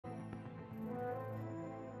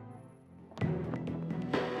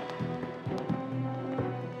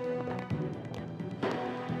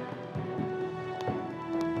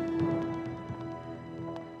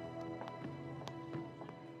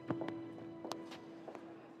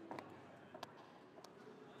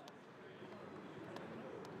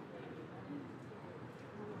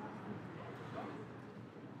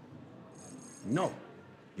No,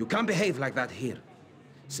 you can't behave like that here.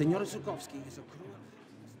 Senor Zukovsky is a cruel...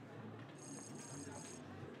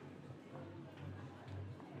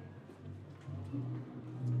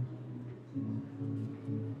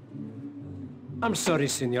 I'm sorry,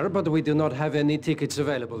 senor, but we do not have any tickets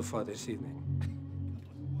available for this evening.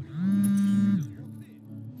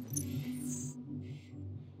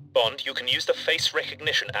 Bond, you can use the face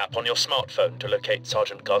recognition app on your smartphone to locate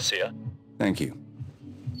Sergeant Garcia. Thank you.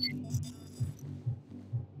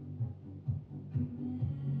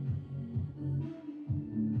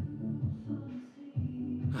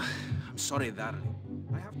 I'm sorry, darling.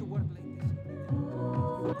 I have to work late.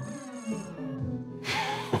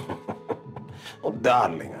 Oh,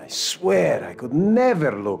 darling, I swear I could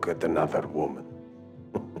never look at another woman.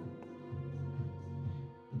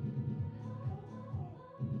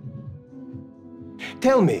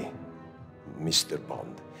 Tell me, Mr.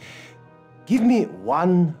 Bond, give me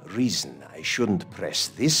one reason I shouldn't press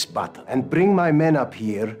this button and bring my men up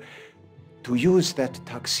here to use that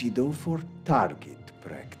tuxedo for target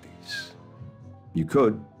practice. You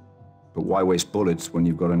could, but why waste bullets when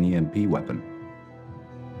you've got an EMP weapon?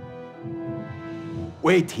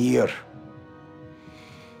 Wait here.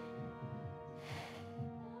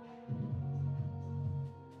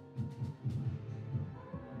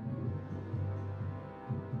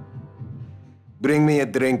 Bring me a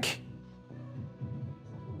drink.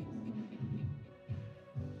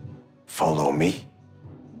 Follow me.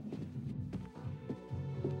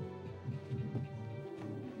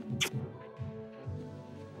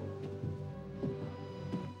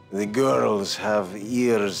 The girls have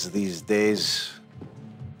ears these days.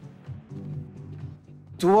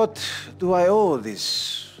 To what do I owe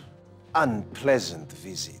this unpleasant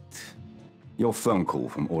visit? Your phone call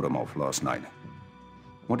from Ordomov last night.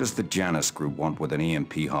 What does the Janus group want with an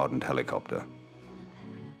EMP-hardened helicopter?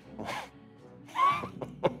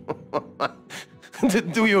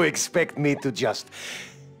 Do you expect me to just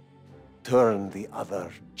turn the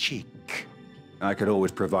other cheek? I could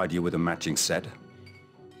always provide you with a matching set.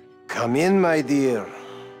 Come in, my dear.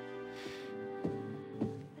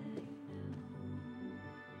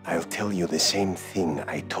 I'll tell you the same thing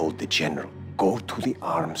I told the General. Go to the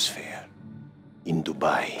arms fair in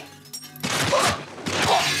Dubai.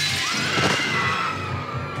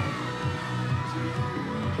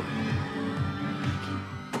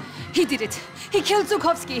 He did it! He killed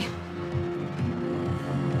Zukovsky!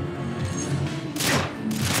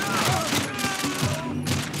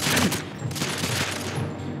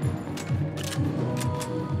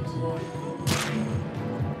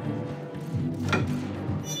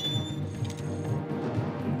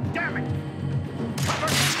 Damn it!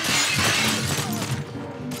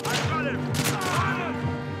 I got him!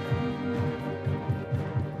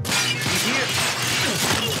 He's here!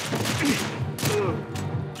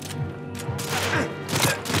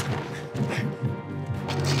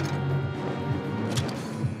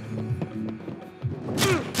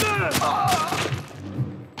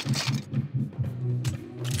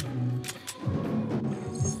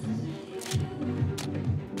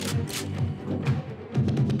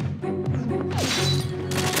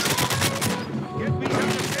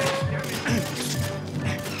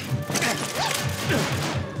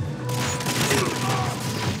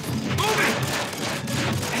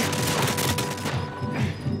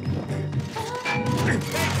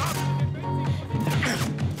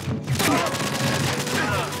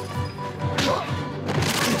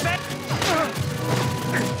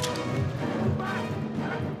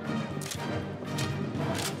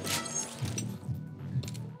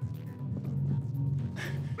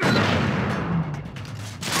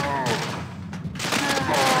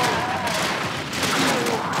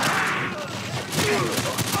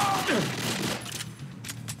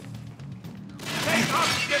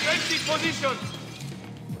 Position!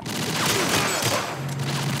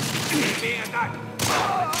 Being attacked!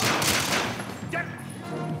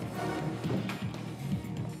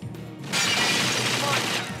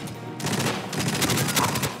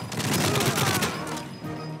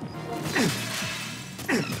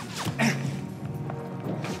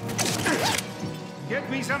 Get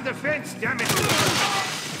me some defense, damn it!